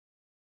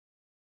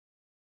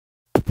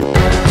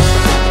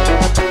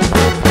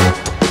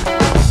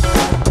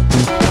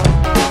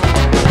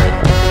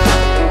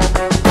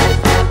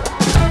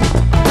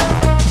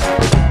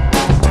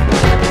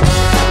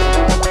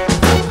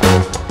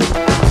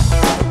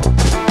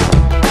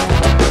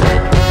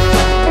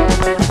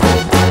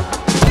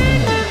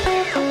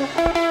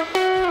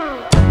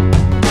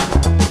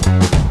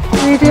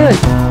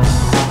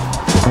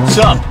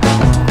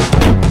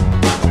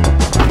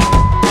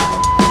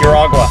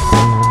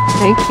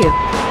you.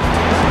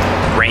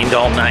 Rained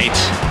all night.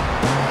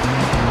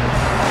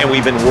 And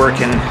we've been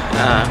working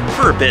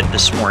for a bit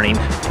this morning.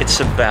 It's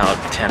about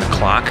 10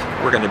 o'clock.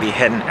 We're gonna be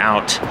heading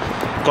out,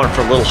 going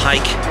for a little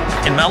hike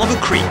in Malibu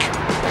Creek.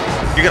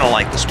 You're gonna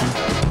like this one.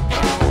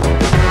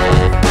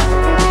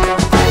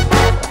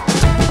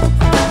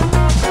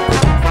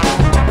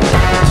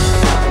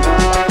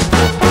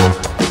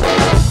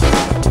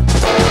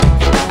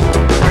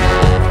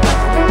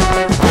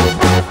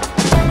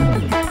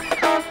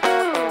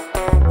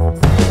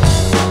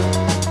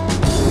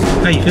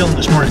 How you feeling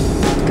this morning?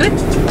 Good.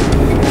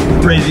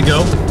 Ready to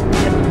go?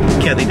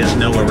 Kathie doesn't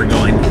know where we're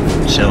going,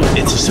 so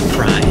it's a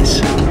surprise.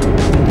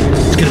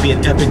 It's gonna be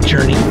an epic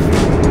journey.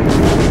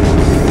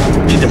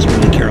 She doesn't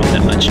really care all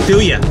that much, do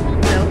ya?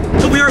 No.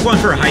 But we are going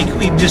for a hike.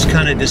 We just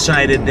kind of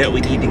decided that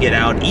we need to get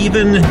out,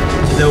 even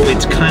though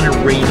it's kind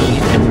of rainy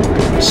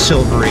and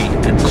silvery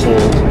and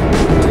cold.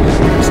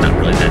 It's not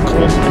really that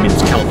cold. I mean,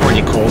 it's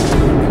California cold.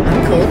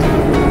 I'm cold.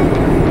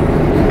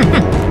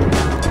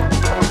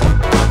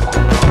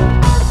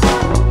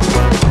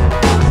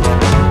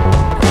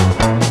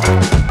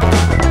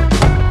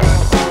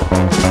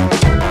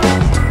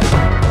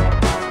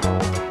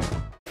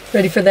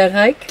 Ready for that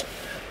hike?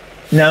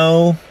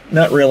 No,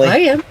 not really. I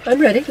am.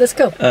 I'm ready. Let's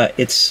go.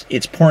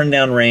 It's pouring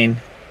down rain,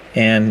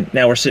 and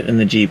now we're sitting in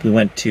the Jeep. We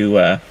went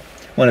to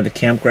one of the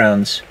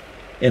campgrounds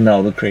in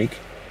Malibu Creek.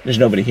 There's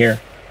nobody here.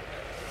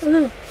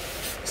 Oh,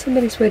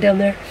 somebody's way down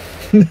there.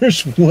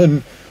 There's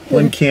one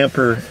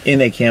camper in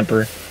a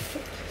camper,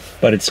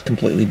 but it's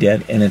completely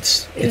dead, and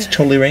it's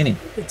totally raining.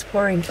 It's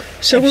pouring.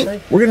 So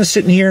we're gonna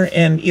sit in here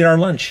and eat our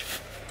lunch.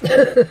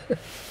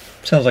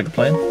 Sounds like a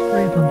plan.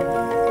 3 of them.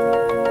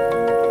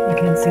 I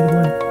can't see the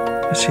one.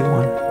 I see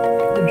one.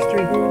 There's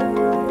 3.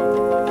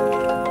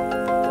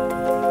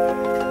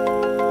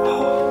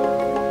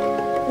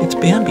 Oh, it's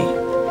Bambi.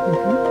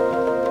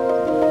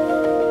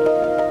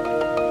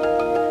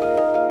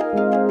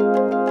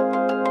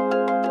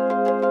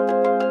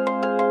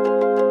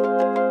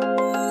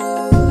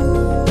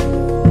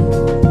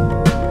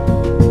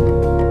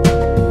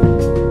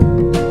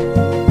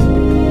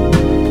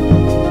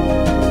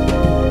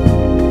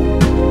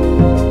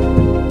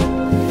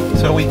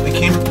 So we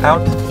came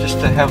out just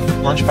to have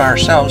lunch by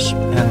ourselves,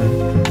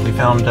 and we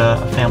found a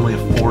family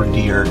of 4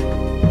 deer.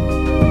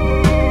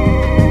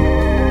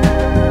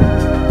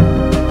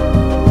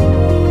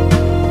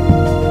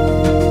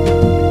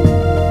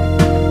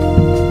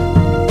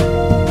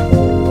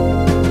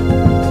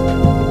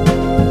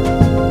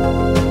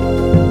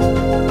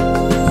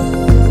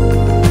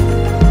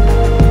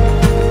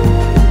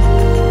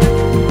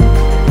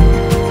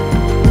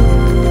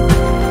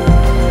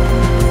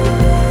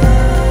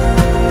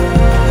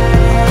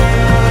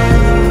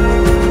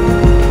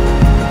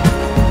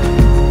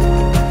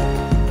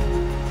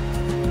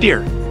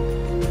 Deer,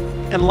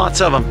 and lots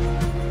of them.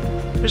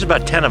 There's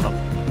about 10 of them.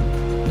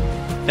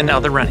 And now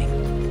they're running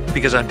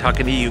because I'm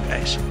talking to you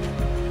guys.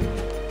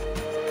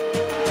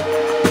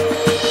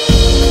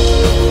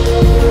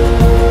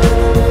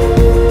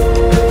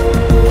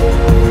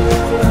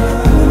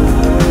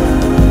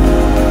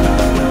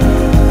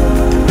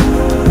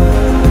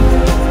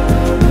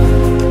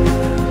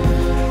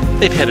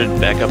 They've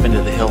headed back up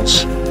into the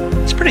hills.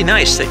 It's pretty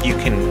nice that you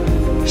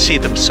can see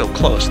them so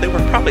close. They were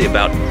probably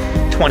about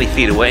 20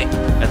 feet away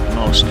at the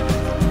most.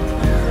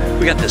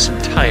 We got this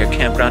entire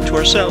campground to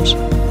ourselves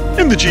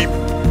in the Jeep.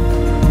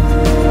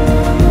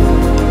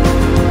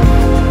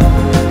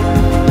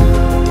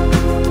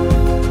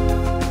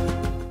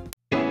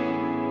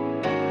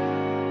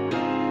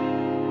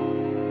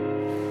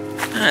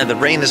 The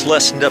rain has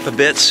lessened up a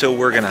bit, so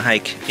we're gonna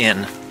hike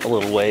in a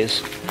little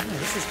ways. Oh,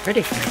 this is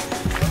pretty.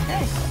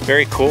 Okay.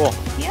 Very cool.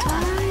 Yeah.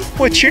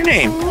 What's your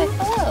name?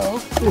 Hello.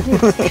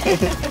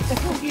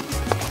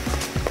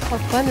 How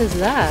fun is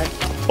that?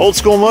 Old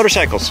school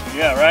motorcycles.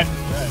 Yeah, right.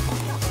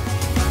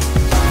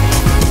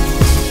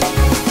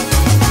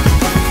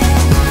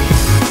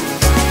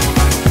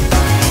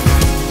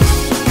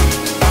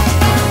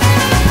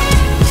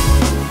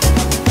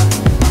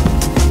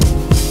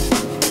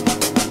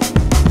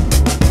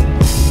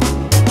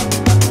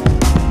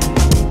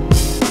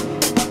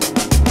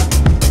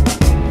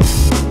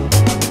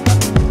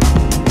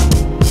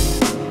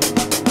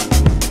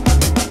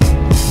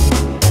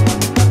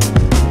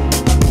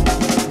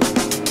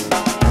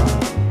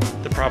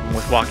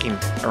 Walking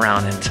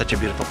around in such a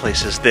beautiful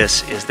place as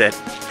this is that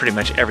pretty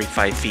much every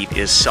 5 feet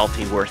is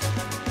selfie worth.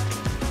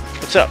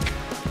 What's up?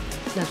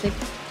 Nothing.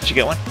 Did you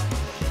get one?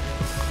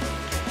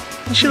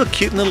 Doesn't she look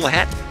cute in the little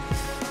hat?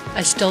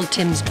 I stole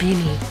Tim's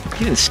beanie.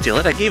 You didn't steal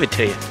it, I gave it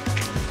to you.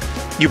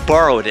 You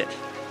borrowed it.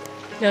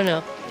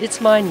 No,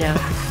 it's mine now.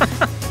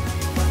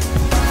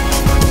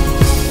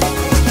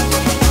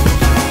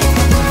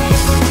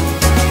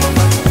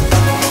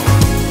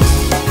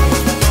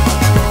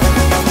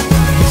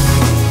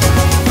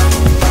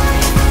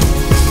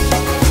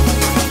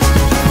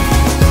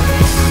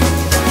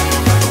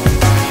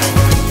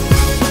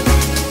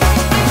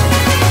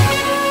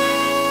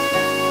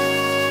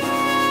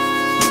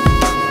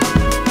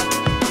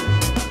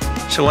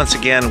 So once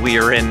again, we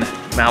are in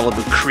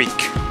Malibu Creek,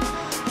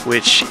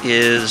 which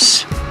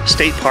is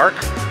state park.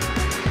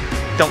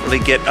 Don't really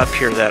get up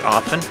here that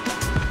often.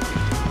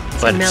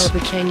 But it's in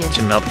Malibu Canyon. It's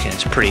in Malibu Canyon.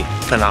 It's pretty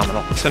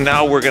phenomenal. So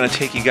now we're going to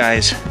take you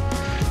guys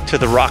to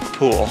the rock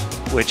pool,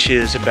 which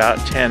is about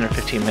 10 or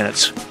 15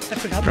 minutes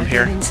from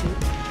here.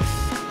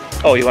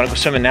 Oh, you want to go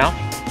swimming now?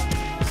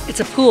 It's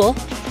a pool.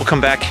 We'll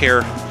come back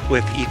here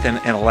with Ethan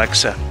and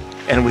Alexa,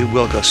 and we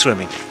will go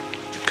swimming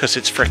because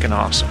it's freaking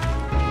awesome.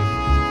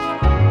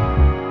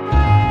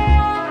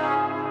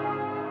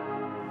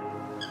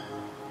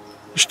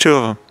 There's two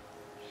of them.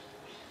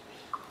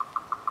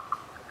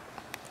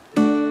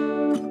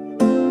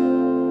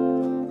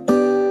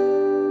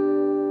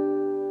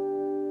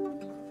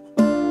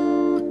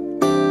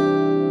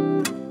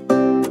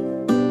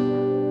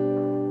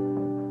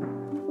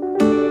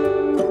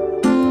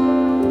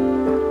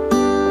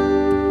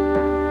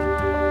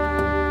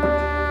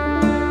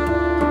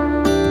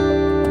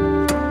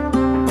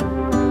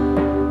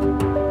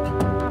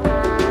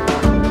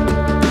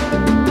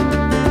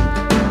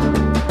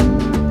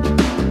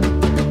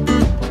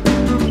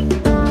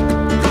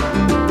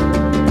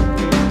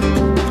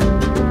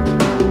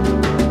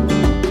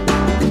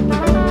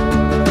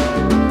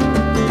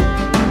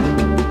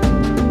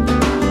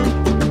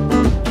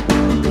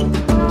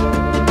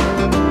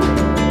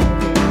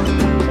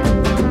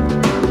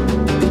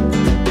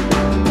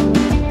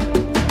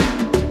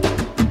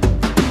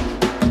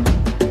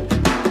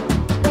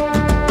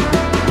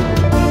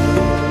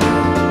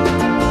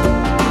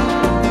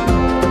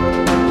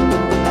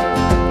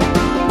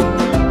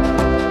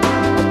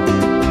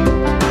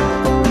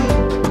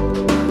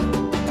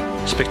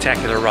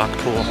 Spectacular rock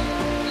pool.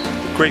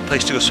 Great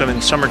place to go swim in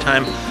the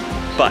summertime,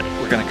 but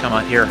we're gonna come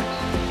out here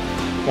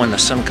when the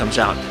sun comes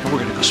out and we're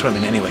gonna go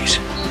swimming anyways.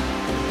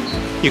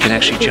 You can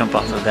actually jump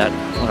off of that,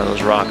 one of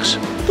those rocks,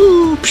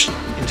 oops,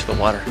 into the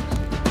water.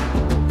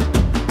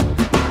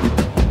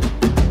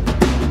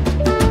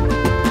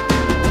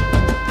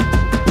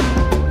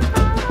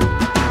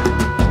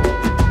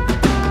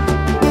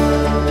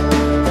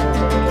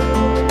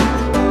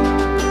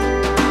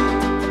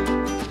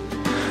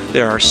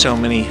 There are so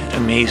many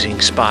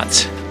amazing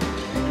spots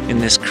in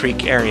this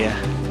creek area.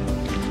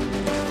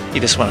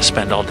 You just want to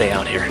spend all day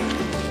out here.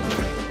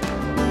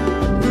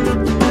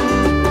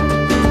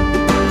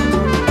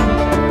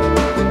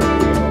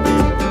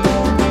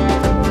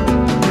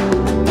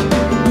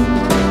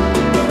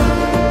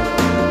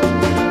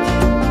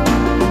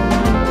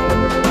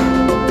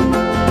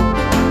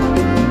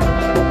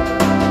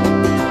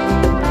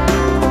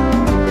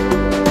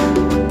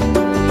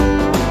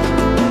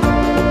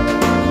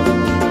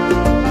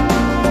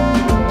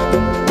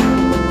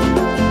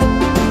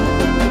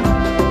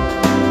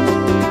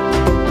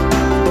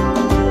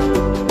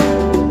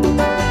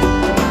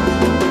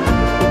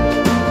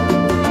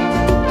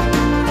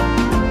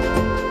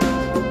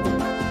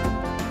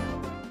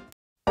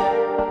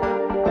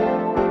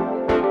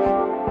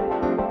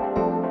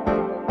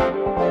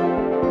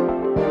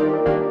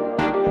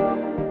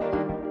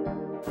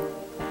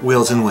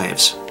 Wheels and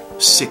Waves,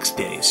 6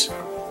 days,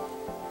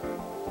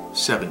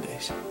 7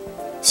 days.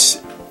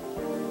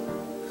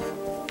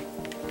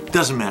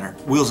 Doesn't matter.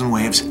 Wheels and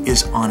Waves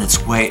is on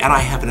its way, and I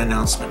have an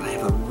announcement. I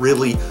have a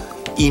really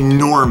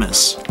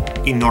enormous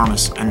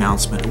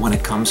announcement when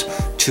it comes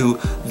to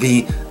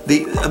the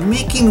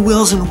making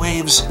Wheels and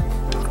Waves.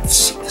 Let's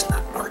see, it's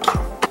not working.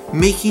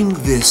 Making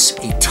this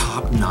a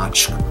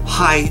top-notch,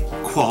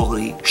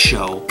 high-quality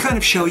show, kind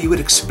of show you would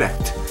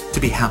expect to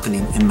be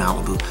happening in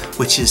Malibu,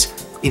 which is,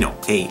 you know,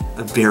 a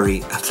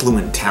very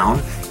affluent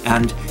town,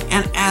 and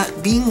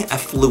being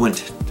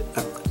affluent,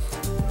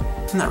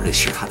 I'm not really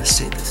sure how to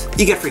say this.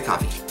 You get free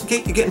coffee,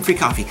 okay? You're getting free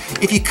coffee.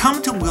 If you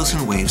come to Wheels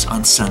and Waves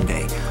on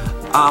Sunday,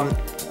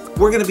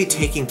 we're gonna be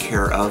taking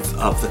care of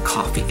the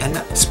coffee,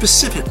 and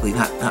specifically,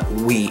 not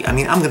we, I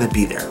mean, I'm gonna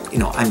be there. You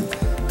know, I'm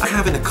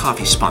having a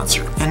coffee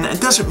sponsor, and it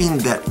doesn't mean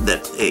that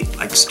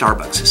like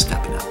Starbucks is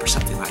stepping up or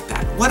something like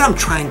that. What I'm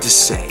trying to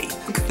say,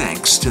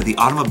 thanks to the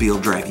Automobile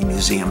Driving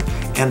Museum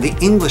and the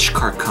English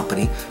Car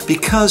Company,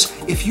 because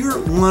if you're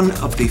one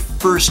of the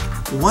first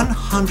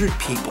 100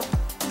 people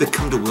that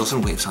come to Wheels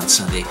and Waves on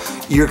Sunday,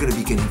 you're going to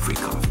be getting free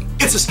coffee.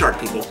 It's a start,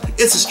 people.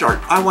 It's a start.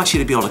 I want you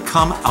to be able to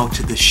come out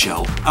to this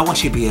show. I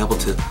want you to be able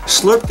to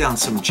slurp down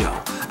some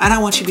Joe, and I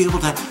want you to be able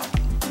to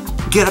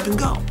get up and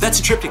go. That's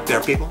a triptych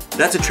there, people.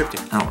 That's a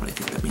triptych. I don't really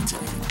think that means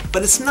anything.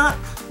 But it's not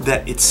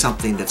that it's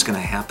something that's going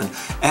to happen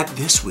at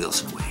this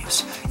Wheels and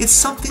Waves. It's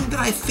something that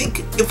I think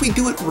if we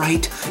do it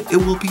right, it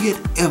will be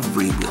at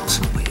every Wheels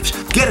and Waves.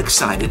 Get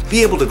excited.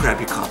 Be able to grab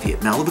your coffee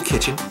at Malibu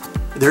Kitchen.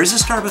 There is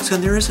a Starbucks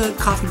and there is a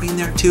coffee bean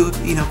there too,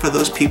 you know, for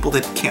those people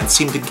that can't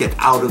seem to get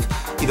out of,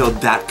 you know,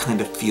 that kind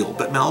of feel.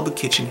 But Malibu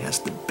Kitchen has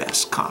the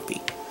best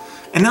coffee.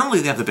 And not only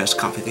do they have the best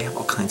coffee, they have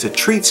all kinds of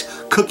treats,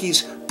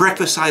 cookies,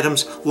 breakfast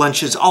items,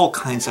 lunches, all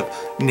kinds of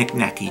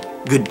knick-knacky,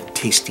 good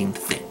tasting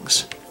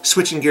things.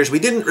 Switching gears, we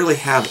didn't really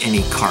have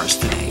any cars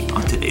today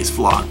on today's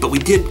vlog, but we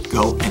did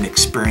go and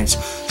experience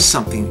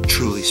something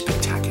truly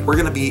spectacular. We're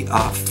gonna be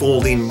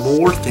folding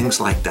more things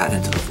like that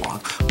into the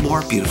vlog,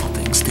 more beautiful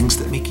things, things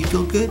that make you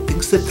feel good,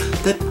 things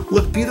that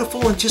look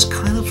beautiful, and just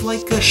kind of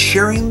like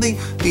sharing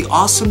the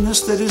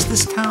awesomeness that is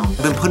this town.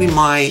 I've been putting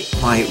my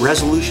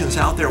resolutions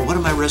out there. One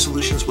of my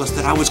resolutions was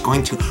that I was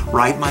going to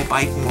ride my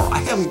bike more. I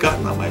haven't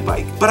gotten on my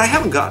bike, but I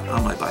haven't gotten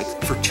on my bike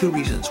for two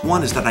reasons.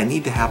 One is that I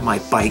need to have my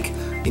bike,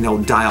 you know,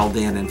 dialed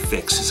in and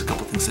fixed. There's a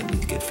couple things that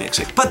need to get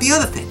fixed. But the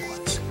other thing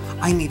was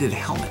I needed a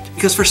helmet,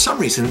 because for some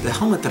reason the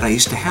helmet that I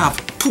used to have,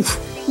 poof,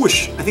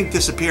 whoosh, I think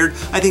disappeared.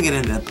 I think it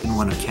ended up in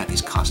one of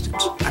Kathie's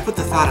costumes. I put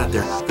the thought out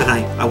there that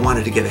I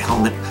wanted to get a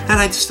helmet, and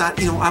I just thought,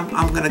 you know,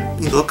 I'm gonna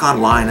look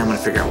online, I'm gonna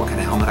figure out what kind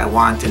of helmet I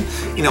want, and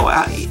you know,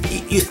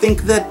 you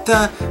think that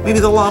maybe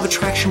the law of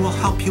attraction will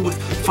help you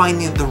with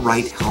finding the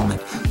right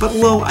helmet. But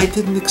lo, I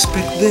didn't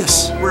expect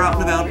this. We're out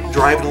and about,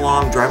 driving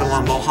along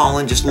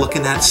Mulholland, just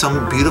looking at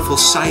some beautiful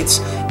sights,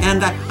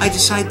 and I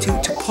decided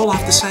to pull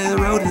off the side of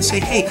the road and say,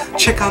 hey,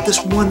 check out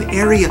this one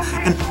area,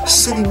 and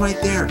sitting right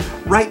there,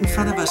 right in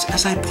front of us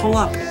as I pull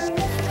up,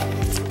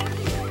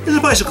 is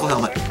a bicycle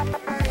helmet.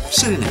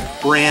 Sitting there,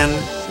 brand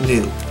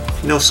new.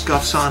 No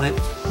scuffs on it,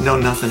 no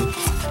nothing,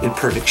 in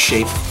perfect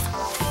shape.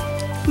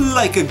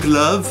 Like a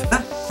glove.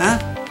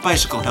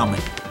 Bicycle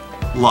helmet.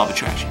 Law of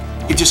attraction.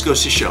 It just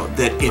goes to show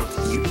that if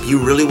you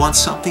really want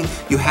something,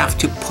 you have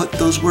to put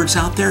those words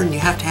out there, and you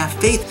have to have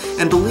faith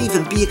and believe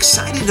and be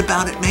excited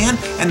about it, man,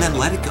 and then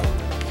let it go.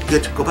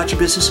 Good, go about your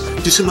business,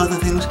 do some other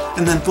things,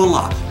 and then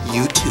voila,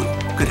 you too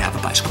could have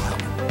a bicycle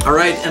helmet. All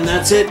right, and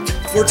that's it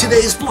for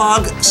today's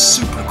vlog.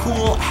 Super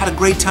cool. Had a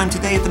great time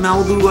today at the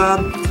Malibu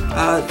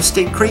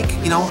State Creek,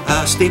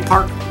 State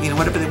Park,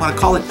 whatever they want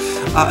to call it.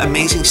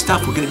 Amazing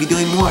stuff. We're going to be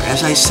doing more,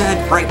 as I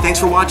said. All right, thanks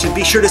for watching.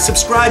 Be sure to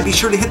subscribe. Be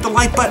sure to hit the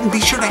like button.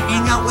 Be sure to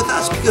hang out with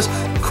us, because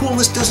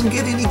coolness doesn't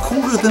get any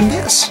cooler than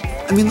this.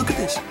 I mean, look at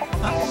this.